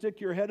telling you to stick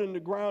your head in the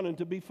ground and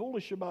to be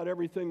foolish about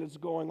everything that's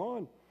going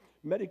on.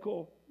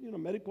 Medical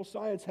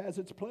science has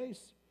its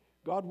place.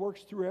 God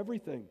works through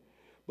everything.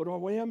 But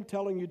what I am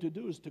telling you to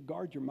do is to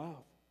guard your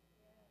mouth.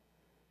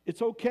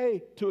 It's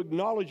okay to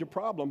acknowledge a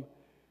problem,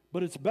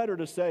 but it's better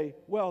to say,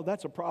 well,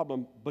 that's a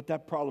problem, but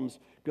that problem's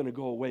going to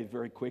go away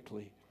very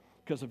quickly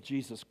because of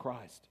Jesus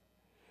Christ.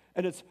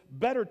 And it's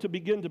better to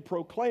begin to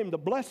proclaim the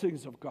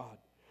blessings of God,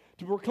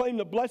 to proclaim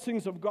the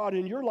blessings of God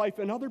in your life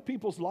and other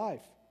people's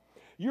life.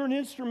 You're an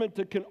instrument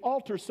that can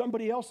alter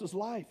somebody else's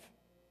life.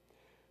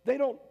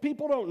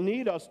 People don't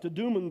need us to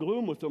doom and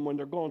gloom with them when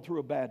they're going through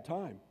a bad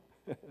time.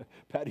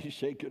 Patty's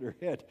shaking her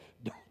head.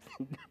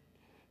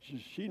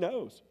 She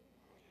knows.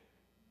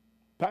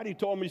 Patty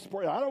told me,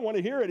 I don't want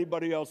to hear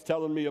anybody else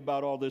telling me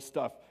about all this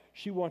stuff.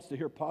 She wants to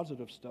hear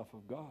positive stuff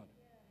of God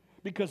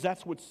because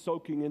that's what's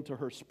soaking into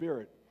her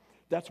spirit.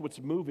 That's what's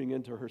moving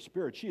into her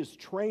spirit. She has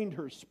trained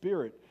her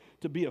spirit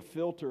to be a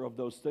filter of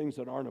those things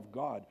that aren't of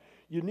God.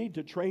 You need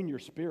to train your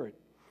spirit.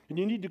 And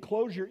you need to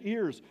close your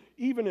ears,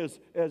 even as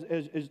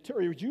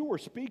Terry, as you were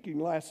speaking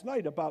last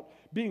night about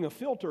being a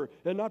filter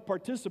and not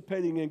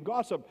participating in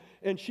gossip.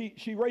 And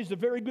she raised a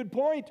very good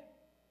point.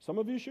 Some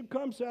of you should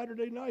come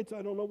Saturday nights.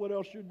 I don't know what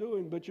else you're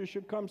doing, but you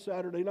should come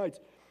Saturday nights.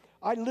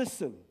 I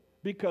listen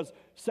because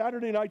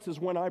Saturday nights is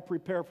when I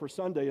prepare for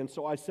Sunday, and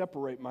so I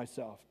separate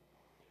myself.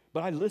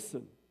 But I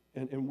listen,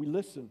 and we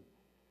listen.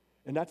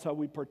 And that's how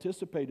we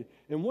participated.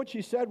 And what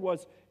she said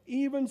was,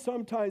 even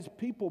sometimes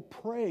people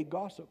pray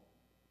gossip.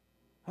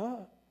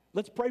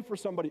 Let's pray for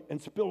somebody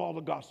and spill all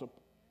the gossip.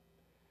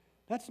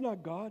 That's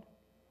not God.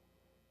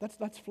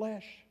 That's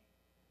flesh.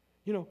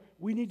 You know,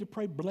 we need to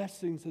pray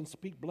blessings and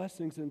speak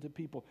blessings into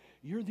people.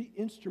 You're the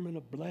instrument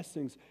of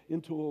blessings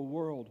into a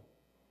world.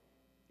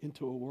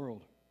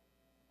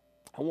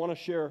 I want to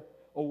share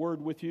a word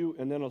with you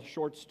and then a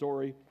short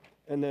story,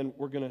 and then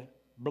we're going to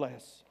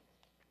bless.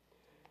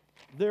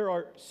 There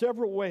are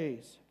several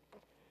ways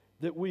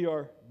that we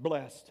are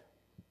blessed.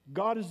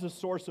 God is the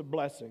source of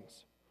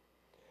blessings.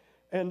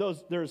 And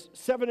there's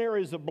 7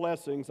 areas of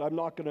blessings. I'm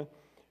not going to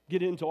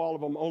get into all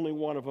of them, only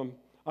one of them.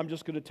 I'm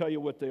just going to tell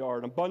you what they are.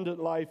 An abundant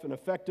life, an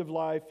effective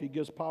life. He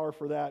gives power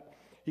for that.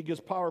 He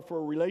gives power for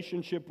a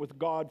relationship with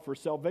God, for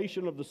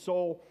salvation of the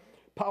soul,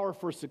 power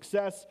for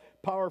success,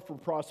 power for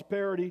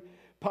prosperity,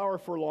 power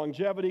for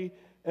longevity,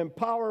 and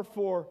power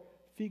for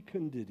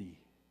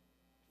fecundity.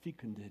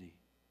 Fecundity.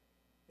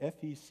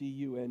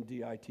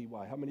 Fecundity.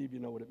 How many of you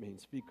know what it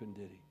means?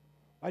 Fecundity.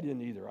 I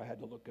didn't either. I had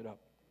to look it up.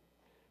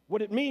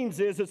 What it means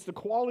is it's the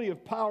quality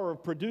of power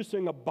of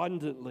producing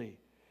abundantly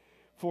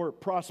for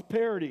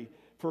prosperity,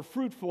 for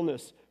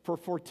fruitfulness, for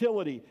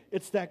fertility.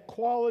 It's that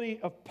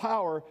quality of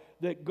power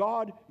that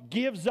God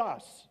gives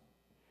us.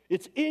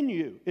 It's in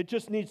you. It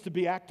just needs to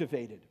be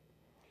activated.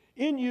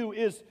 In you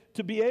is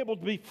to be able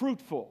to be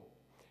fruitful.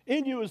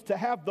 In you is to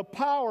have the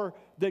power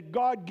that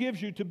God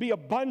gives you to be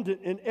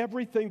abundant in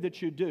everything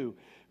that you do.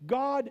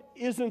 God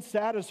isn't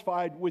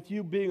satisfied with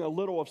you being a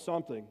little of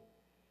something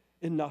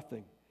and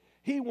nothing.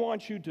 He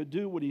wants you to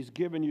do what He's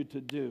given you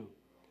to do.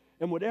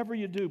 And whatever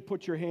you do,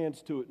 put your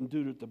hands to it and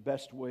do it the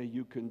best way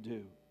you can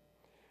do.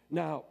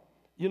 Now,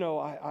 you know,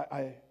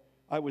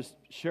 I was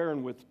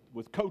sharing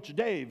with Coach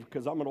Dave,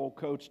 because I'm an old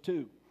coach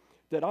too,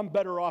 that I'm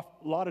better off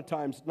a lot of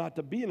times not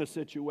to be in a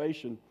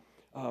situation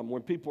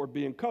when people are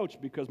being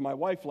coached, because my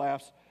wife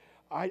laughs.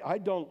 I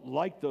don't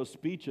like those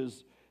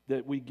speeches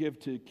that we give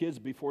to kids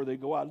before they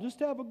go out. Just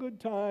have a good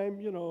time,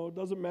 you know, it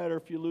doesn't matter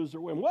if you lose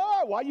or win.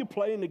 Why are you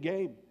playing the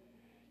game?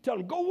 Tell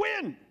them, go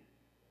win.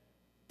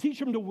 Teach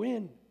them to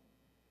win.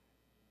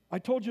 I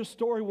told you a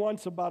story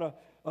once about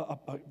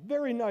a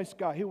very nice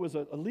guy. He was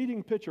a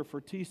leading pitcher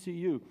for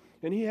TCU,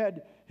 and he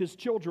had his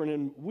children,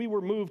 and we were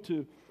moved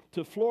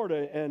to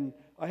Florida, and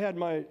I had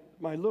my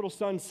little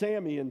son,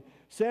 Sammy, and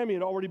Sammy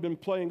had already been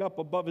playing up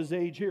above his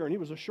age here, and he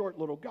was a short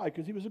little guy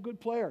because he was a good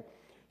player.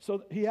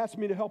 So he asked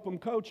me to help him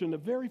coach, and the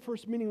very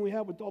first meeting we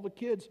had with all the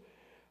kids,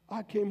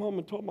 I came home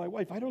and told my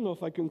wife, I don't know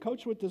if I can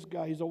coach with this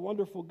guy. He's a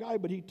wonderful guy,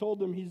 but he told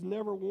them he's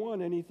never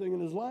won anything in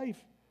his life.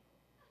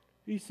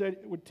 He said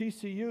with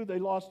TCU, they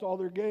lost all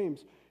their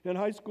games. In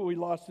high school, he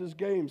lost his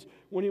games.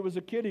 When he was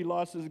a kid, he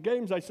lost his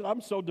games. I said,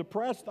 I'm so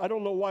depressed. I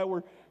don't know why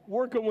we're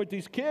working with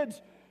these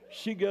kids.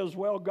 She goes,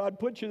 well, God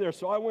put you there.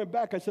 So I went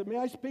back. I said, may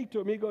I speak to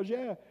him? He goes,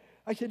 yeah.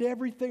 I said,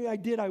 everything I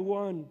did, I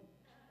won.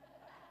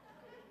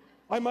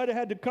 I might have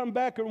had to come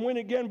back and win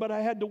again, but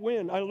I had to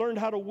win. I learned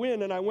how to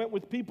win, and I went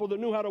with people that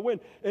knew how to win.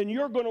 And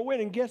you're going to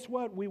win, and guess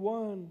what? We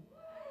won.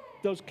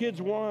 Those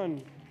kids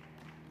won.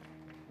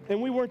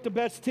 And we weren't the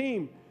best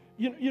team.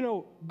 You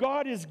know,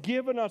 God has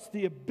given us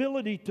the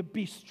ability to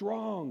be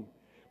strong.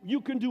 You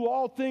can do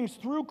all things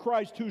through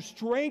Christ who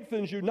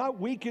strengthens you, not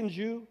weakens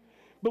you.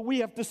 But we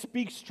have to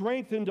speak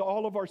strength into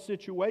all of our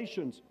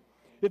situations.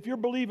 If you're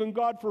believing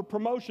God for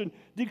promotion,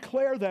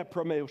 declare that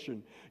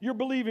promotion. You're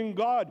believing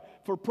God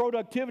for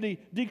productivity,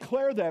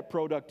 declare that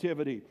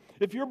productivity.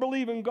 If you're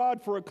believing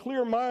God for a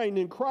clear mind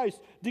in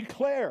Christ,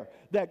 declare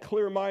that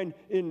clear mind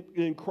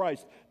in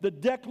Christ. The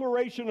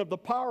declaration of the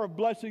power of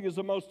blessing is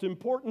the most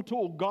important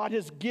tool God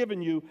has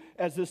given you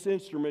as this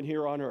instrument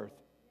here on earth.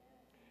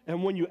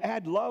 And when you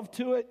add love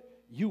to it,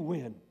 you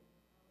win.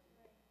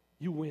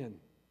 You win.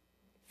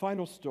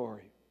 Final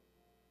story.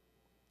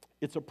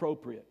 It's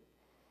appropriate,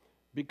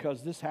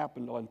 because this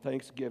happened on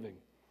Thanksgiving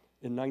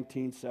in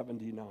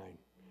 1979.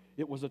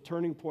 It was a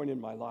turning point in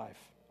my life.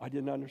 I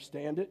didn't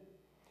understand it,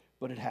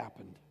 but it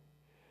happened.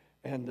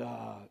 And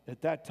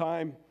at that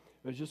time,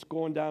 I was just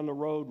going down the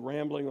road,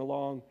 rambling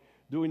along,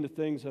 doing the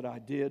things that I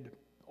did,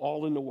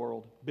 all in the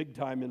world, big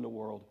time in the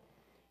world.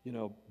 You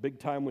know, big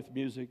time with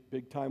music,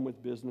 big time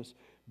with business,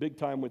 big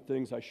time with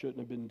things I shouldn't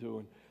have been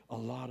doing. A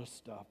lot of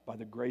stuff. By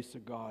the grace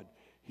of God,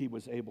 He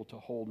was able to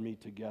hold me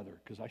together,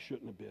 because I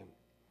shouldn't have been.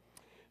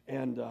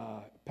 And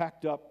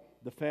packed up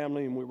the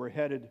family, and we were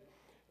headed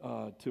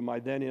to my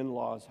then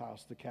in-laws'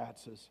 house, the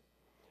Katzes.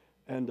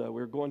 And we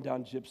were going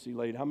down Gypsy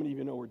Lane. How many of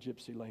you know where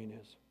Gypsy Lane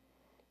is?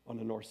 On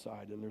the north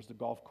side, and there's the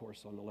golf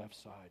course on the left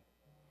side.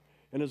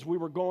 And as we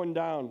were going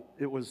down,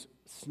 it was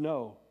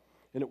snow,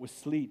 and it was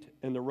sleet,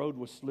 and the road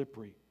was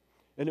slippery.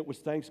 And it was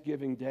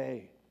Thanksgiving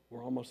Day.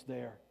 We're almost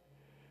there.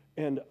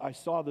 And I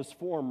saw this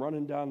form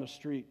running down the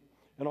street,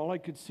 and all I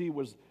could see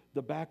was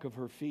the back of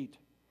her feet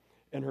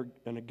and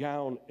a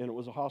gown, and it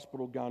was a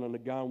hospital gown, and the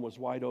gown was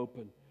wide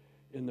open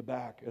in the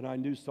back. And I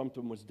knew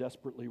something was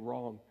desperately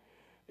wrong.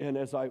 And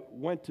as I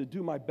went to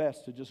do my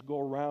best to just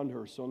go around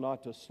her so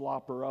not to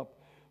slop her up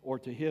or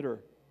to hit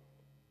her,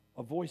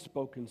 a voice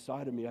spoke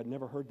inside of me. I'd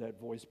never heard that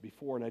voice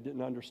before, and I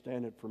didn't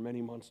understand it for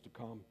many months to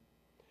come.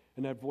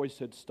 And that voice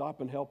said,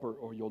 "Stop and help her,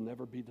 or you'll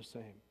never be the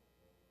same."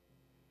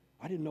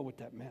 I didn't know what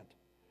that meant,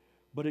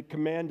 but it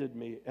commanded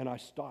me, and I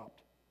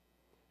stopped.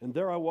 And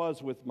there I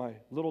was with my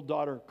little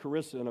daughter,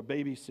 Carissa, in a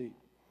baby seat,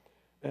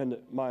 and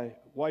my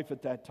wife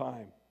at that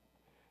time.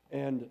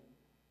 And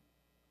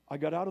I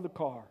got out of the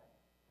car,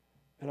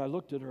 and I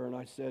looked at her, and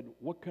I said,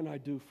 "What can I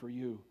do for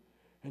you?"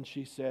 And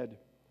she said,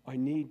 "I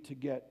need to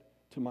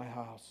get to my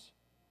house."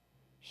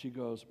 She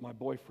goes, "My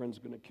boyfriend's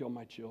going to kill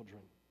my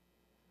children.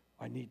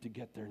 I need to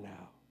get there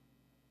now."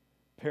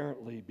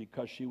 Apparently,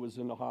 because she was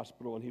in the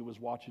hospital and he was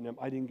watching them,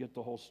 I didn't get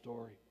the whole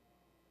story.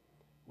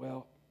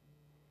 Well,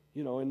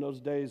 you know, in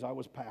those days I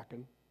was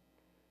packing.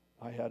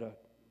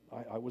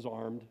 I was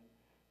armed,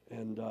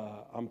 and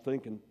I'm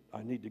thinking,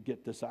 I need to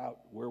get this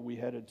out. Where we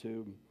headed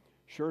to?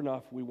 Sure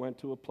enough, we went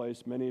to a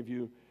place. Many of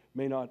you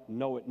may not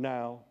know it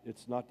now.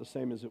 It's not the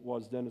same as it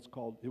was then.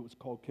 It was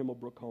called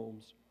Kimmelbrook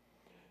Homes.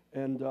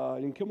 And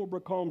in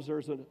Kimmelbrook Homes,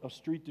 there's a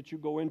street that you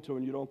go into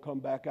and you don't come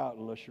back out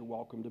unless you're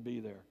welcome to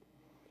be there.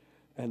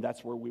 And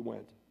that's where we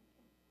went.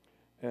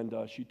 And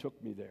she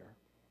took me there.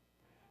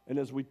 And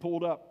as we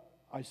pulled up,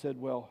 I said,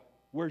 "Well,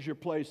 where's your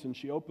place?" And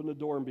she opened the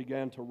door and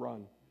began to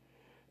run.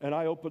 And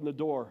I opened the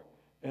door,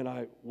 and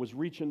I was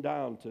reaching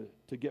down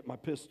to get my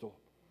pistol.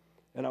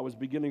 And I was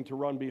beginning to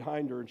run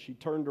behind her, and she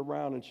turned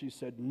around and she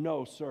said,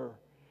 "No, sir,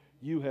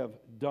 you have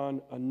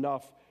done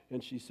enough."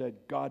 And she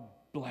said, "God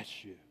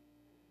bless you."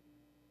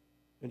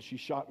 And she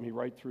shot me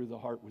right through the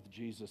heart with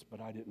Jesus,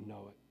 but I didn't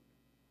know it.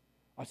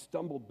 I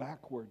stumbled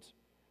backwards.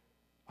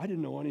 I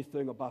didn't know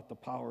anything about the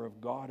power of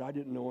God. I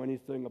didn't know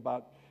anything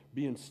about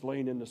being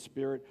slain in the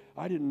Spirit.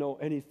 I didn't know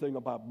anything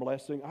about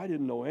blessing. I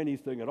didn't know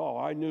anything at all.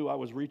 I knew I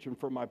was reaching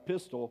for my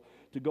pistol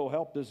to go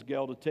help this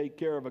gal to take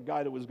care of a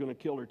guy that was going to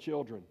kill her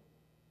children.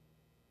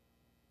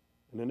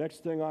 And the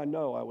next thing I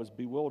know, I was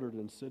bewildered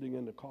and sitting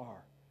in the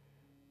car,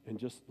 and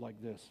just like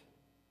this.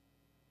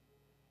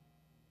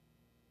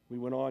 We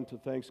went on to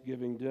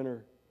Thanksgiving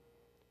dinner,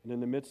 and in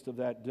the midst of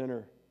that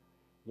dinner,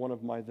 one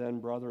of my then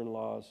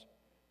brother-in-laws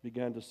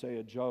began to say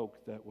a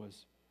joke that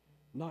was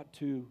not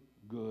too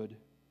good,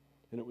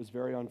 and it was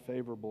very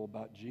unfavorable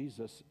about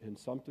Jesus, and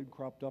something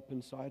cropped up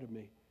inside of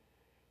me.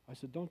 I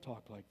said, "Don't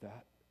talk like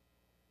that."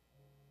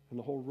 And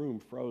the whole room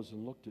froze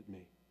and looked at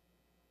me.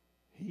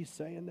 "He's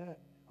saying that?"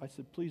 I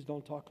said, "Please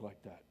don't talk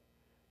like that.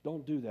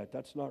 Don't do that.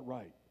 That's not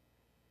right."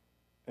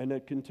 And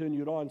it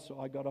continued on, so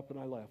I got up and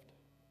I left,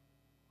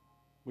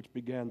 which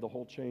began the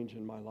whole change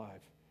in my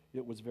life.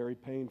 It was very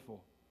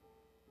painful,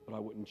 but I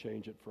wouldn't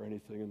change it for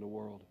anything in the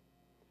world.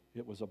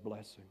 It was a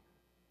blessing.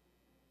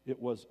 It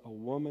was a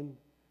woman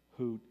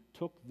who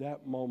took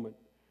that moment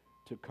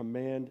to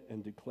command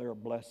and declare a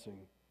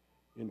blessing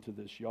into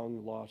this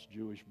young, lost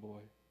Jewish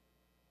boy.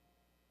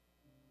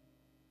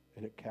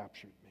 And it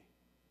captured me.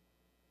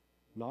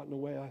 Not in the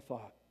way I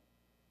thought.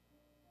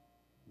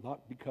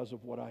 Not because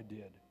of what I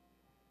did.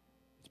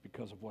 It's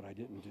because of what I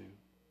didn't do.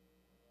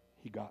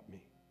 He got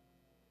me.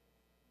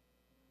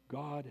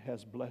 God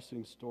has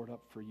blessings stored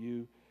up for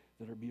you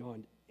that are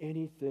beyond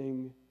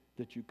anything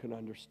that you can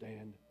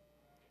understand.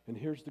 And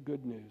here's the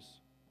good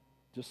news.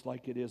 Just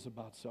like it is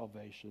about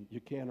salvation,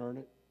 you can't earn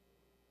it.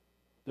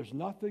 There's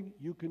nothing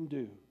you can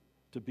do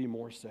to be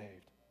more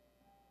saved.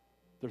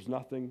 There's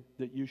nothing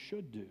that you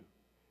should do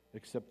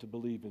except to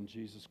believe in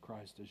Jesus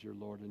Christ as your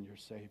Lord and your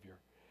Savior.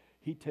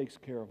 He takes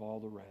care of all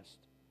the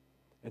rest.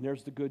 And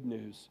there's the good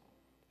news,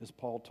 as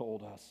Paul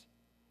told us.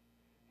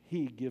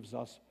 He gives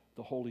us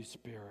the Holy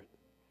Spirit.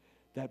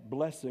 That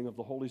blessing of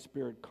the Holy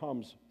Spirit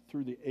comes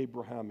through the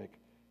Abrahamic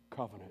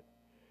covenant.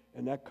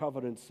 And that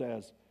covenant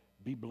says,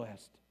 be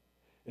blessed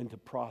and to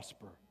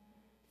prosper,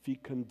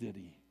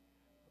 fecundity,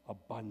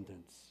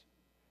 abundance,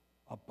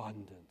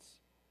 abundance,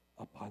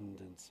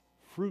 abundance,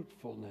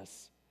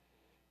 fruitfulness,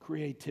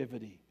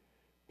 creativity,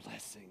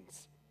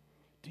 blessings.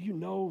 Do you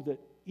know that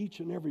each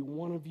and every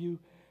one of you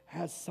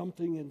has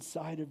something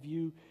inside of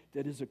you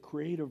that is a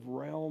creative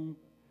realm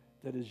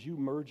that is you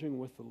merging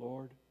with the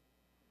Lord?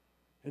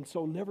 And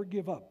so never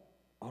give up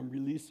on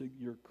releasing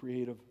your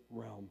creative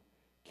realm.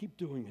 Keep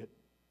doing it.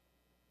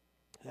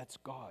 That's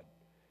God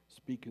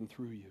speaking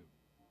through you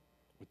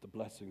with the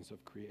blessings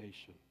of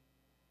creation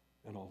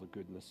and all the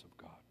goodness of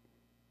God.